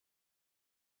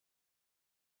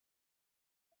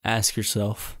Ask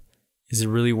yourself, is it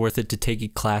really worth it to take a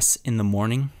class in the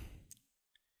morning?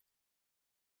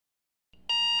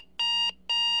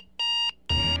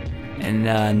 And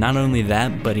not only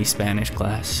that, but a Spanish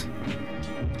class.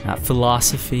 Not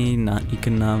philosophy, not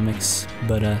economics,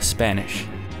 but Spanish.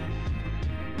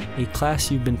 A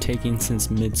class you've been taking since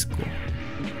mid-school.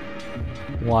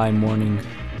 Why morning?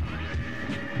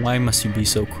 Why must you be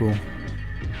so cruel?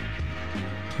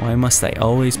 Why must I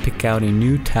always pick out a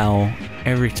new towel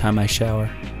every time I shower?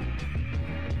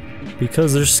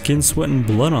 Because there's skin, sweat, and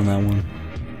blood on that one.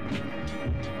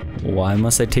 Why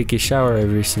must I take a shower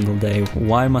every single day?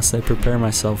 Why must I prepare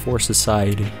myself for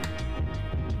society?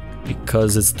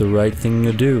 Because it's the right thing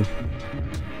to do.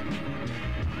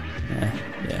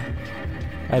 Yeah.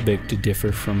 I beg to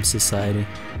differ from society.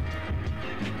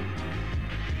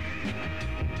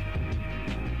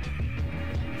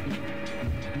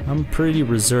 I'm pretty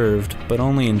reserved, but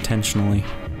only intentionally.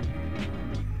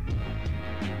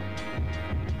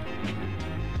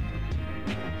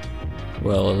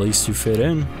 Well, at least you fit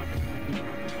in.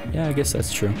 Yeah, I guess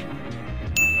that's true.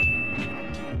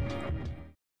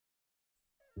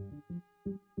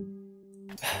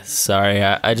 Sorry,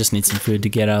 I just need some food to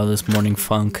get out of this morning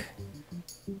funk.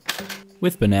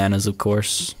 With bananas, of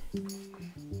course.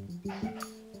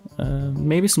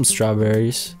 Maybe some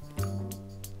strawberries.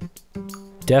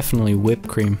 Definitely whipped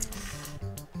cream.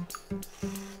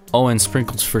 Oh, and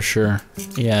sprinkles for sure.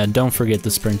 Yeah, don't forget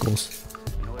the sprinkles.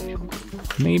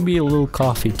 Maybe a little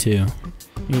coffee too.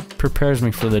 It prepares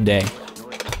me for the day.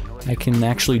 I can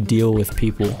actually deal with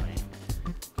people.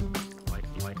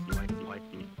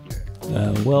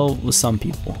 Well, with some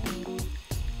people.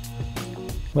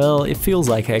 Well, it feels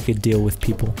like I could deal with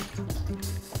people.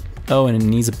 Oh, and it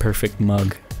needs a perfect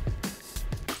mug.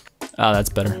 Ah, that's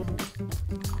better.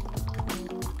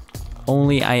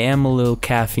 Only I am a little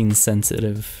caffeine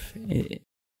sensitive.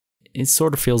 It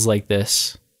sort of feels like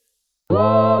this.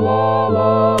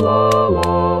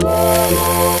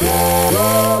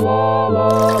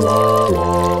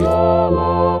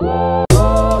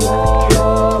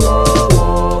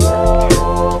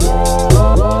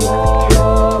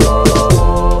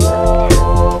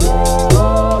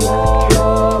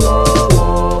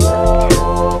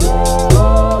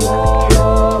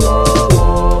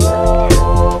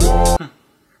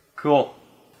 Cool.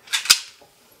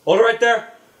 Hold it right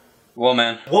there. Well,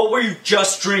 man. What were you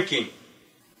just drinking?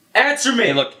 Answer me!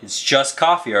 Hey, look, it's just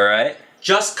coffee, alright?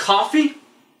 Just coffee?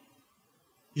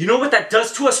 You know what that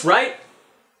does to us, right?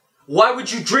 Why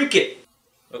would you drink it?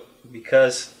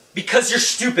 Because you're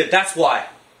stupid, that's why.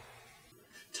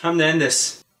 Time to end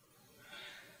this.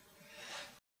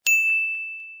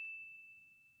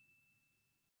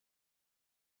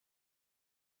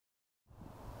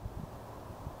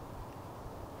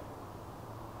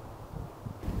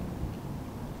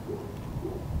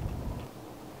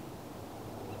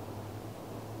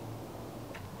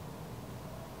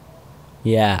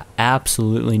 Yeah,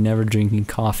 absolutely never drinking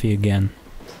coffee again.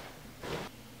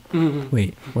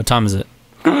 Wait, what time is it?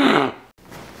 Oh,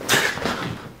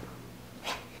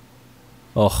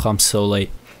 I'm so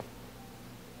late.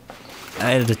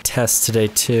 I had a test today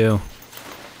too.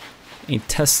 A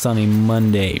test on a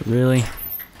Monday, really?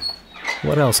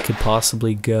 What else could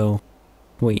possibly go?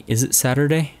 Wait, is it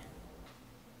Saturday?